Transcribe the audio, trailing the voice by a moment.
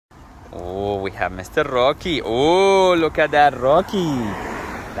Oh, we have Mr. Rocky. Oh, look at that Rocky.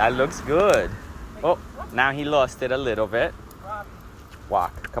 That looks good. Oh, now he lost it a little bit.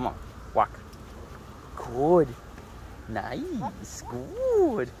 Walk. Come on. Walk. Good. Nice.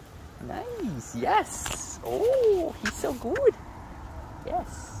 Good. Nice. Yes. Oh, he's so good.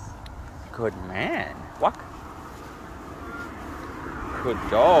 Yes. Good man. Walk. Good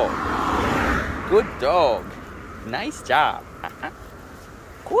dog. Good dog. Nice job.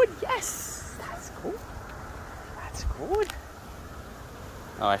 Good. Yes. That's good. That's good.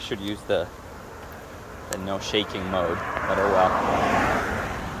 Oh, I should use the no shaking mode, but oh well.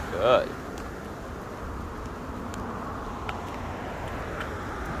 Good.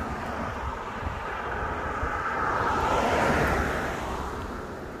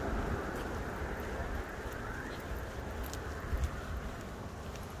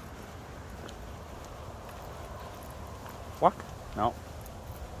 Walk. No.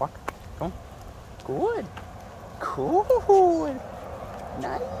 Walk. Come on. Good. Good.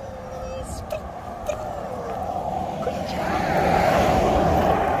 Nice. Good job.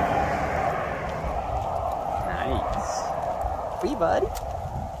 Nice. Free, buddy.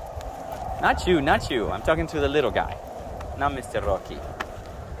 Not you, not you. I'm talking to the little guy, not Mr. Rocky.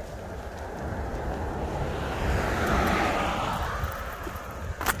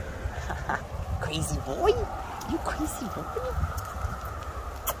 Crazy boy. You crazy boy.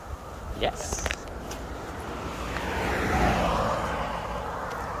 Yes.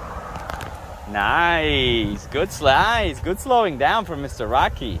 Nice. Good slice. Good slowing down from Mr.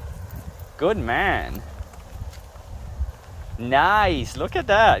 Rocky. Good man. Nice. Look at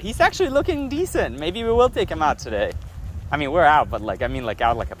that. He's actually looking decent. Maybe we will take him out today. I mean, we're out, but like, I mean, like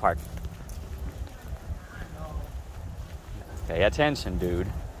out like a park. Pay attention, dude.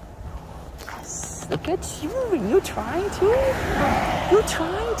 Yes. Look at you. You trying to? You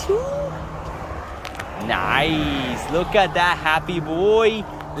trying to? Nice. Look at that happy boy.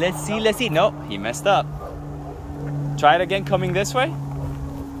 Let's see, let's see. No, he messed up. Try it again, coming this way.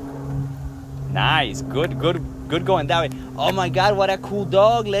 Nice. Good, good, good going that way. Oh my God, what a cool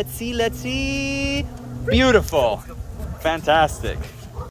dog. Let's see, let's see. Beautiful. Fantastic.